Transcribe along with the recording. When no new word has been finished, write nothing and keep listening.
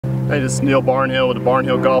Hey, this is Neil Barnhill with the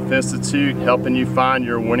Barnhill Golf Institute, helping you find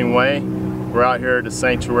your winning way. We're out here at the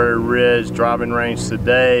Sanctuary Ridge driving range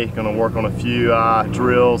today. Going to work on a few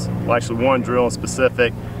drills, well actually one drill in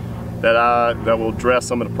specific that will address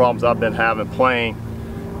some of the problems I've been having playing.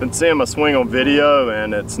 Been seeing my swing on video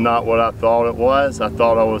and it's not what I thought it was. I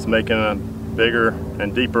thought I was making a bigger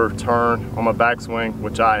and deeper turn on my backswing,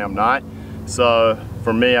 which I am not. So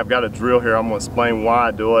for me, I've got a drill here. I'm going to explain why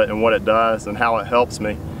I do it and what it does and how it helps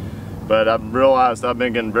me. But I've realized I've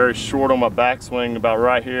been getting very short on my backswing about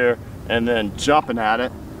right here and then jumping at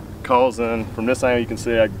it, causing, from this angle you can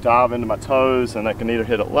see I dive into my toes and I can either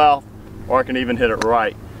hit it left or I can even hit it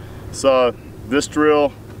right. So this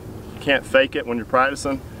drill, you can't fake it when you're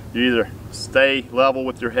practicing. You either stay level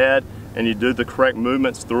with your head and you do the correct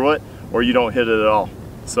movements through it, or you don't hit it at all.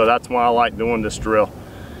 So that's why I like doing this drill.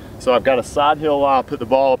 So I've got a side hill lie. I put the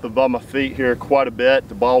ball up above my feet here quite a bit.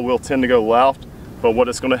 The ball will tend to go left. But what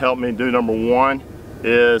it's going to help me do, number one,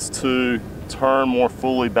 is to turn more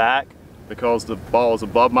fully back because the ball is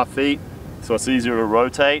above my feet, so it's easier to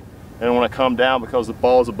rotate. And when I come down, because the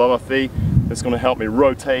ball is above my feet, it's going to help me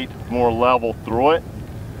rotate more level through it.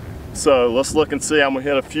 So let's look and see. I'm going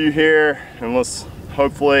to hit a few here, and let's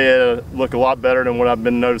hopefully look a lot better than what I've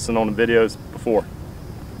been noticing on the videos before.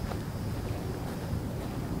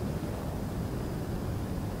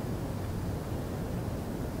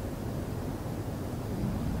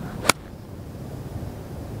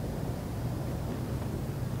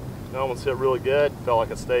 That almost hit really good. Felt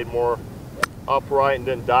like I stayed more upright and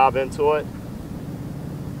didn't dive into it.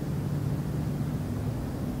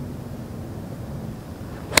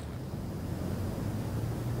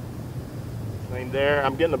 Same there.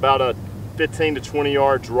 I'm getting about a 15 to 20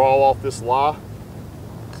 yard draw off this lie.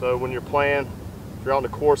 So when you're playing, if you're on the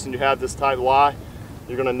course and you have this type lie,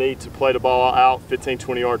 you're going to need to play the ball out 15,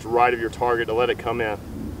 20 yards right of your target to let it come in.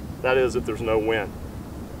 That is if there's no wind.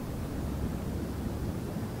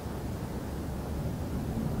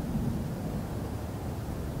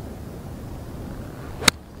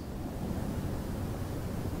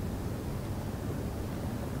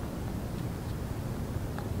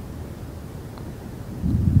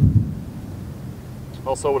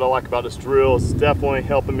 Also, what I like about this drill is it's definitely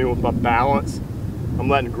helping me with my balance. I'm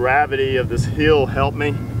letting gravity of this hill help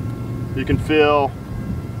me. You can feel,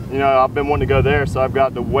 you know, I've been wanting to go there, so I've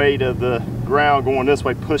got the weight of the ground going this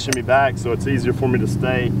way pushing me back, so it's easier for me to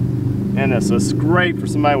stay in this. So it's great for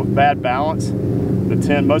somebody with bad balance.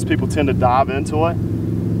 Most people tend to dive into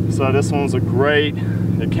it. So this one's a great,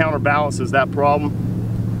 it counterbalances that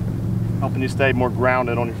problem, helping you stay more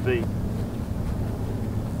grounded on your feet.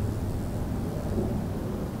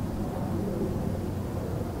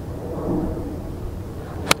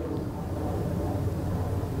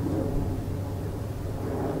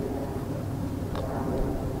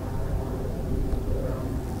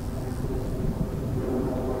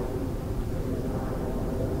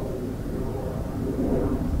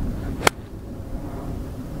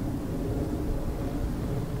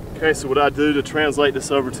 Okay, so what I do to translate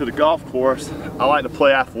this over to the golf course, I like to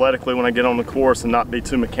play athletically when I get on the course and not be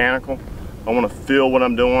too mechanical. I want to feel what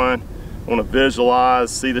I'm doing. I want to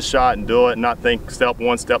visualize, see the shot and do it, and not think step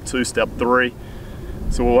one, step two, step three.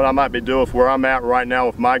 So what I might be doing with where I'm at right now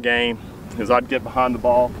with my game is I'd get behind the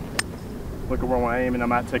ball, look at where I'm aiming, I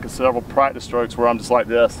might take several practice strokes where I'm just like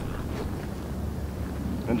this.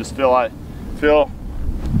 And just feel the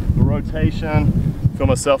rotation, feel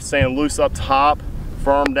myself staying loose up top,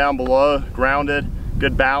 firm down below, grounded,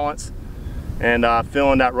 good balance, and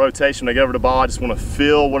feeling that rotation. When I get over the ball, I just want to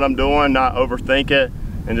feel what I'm doing, not overthink it,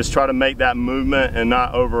 and just try to make that movement and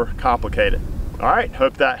not overcomplicate it. All right,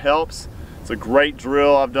 hope that helps. It's a great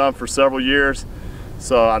drill I've done for several years,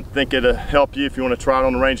 so I think it'll help you if you want to try it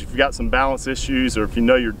on the range if you've got some balance issues, or if you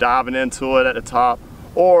know you're diving into it at the top,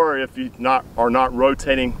 or if you are not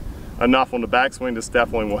rotating enough on the backswing. This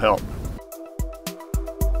definitely will help.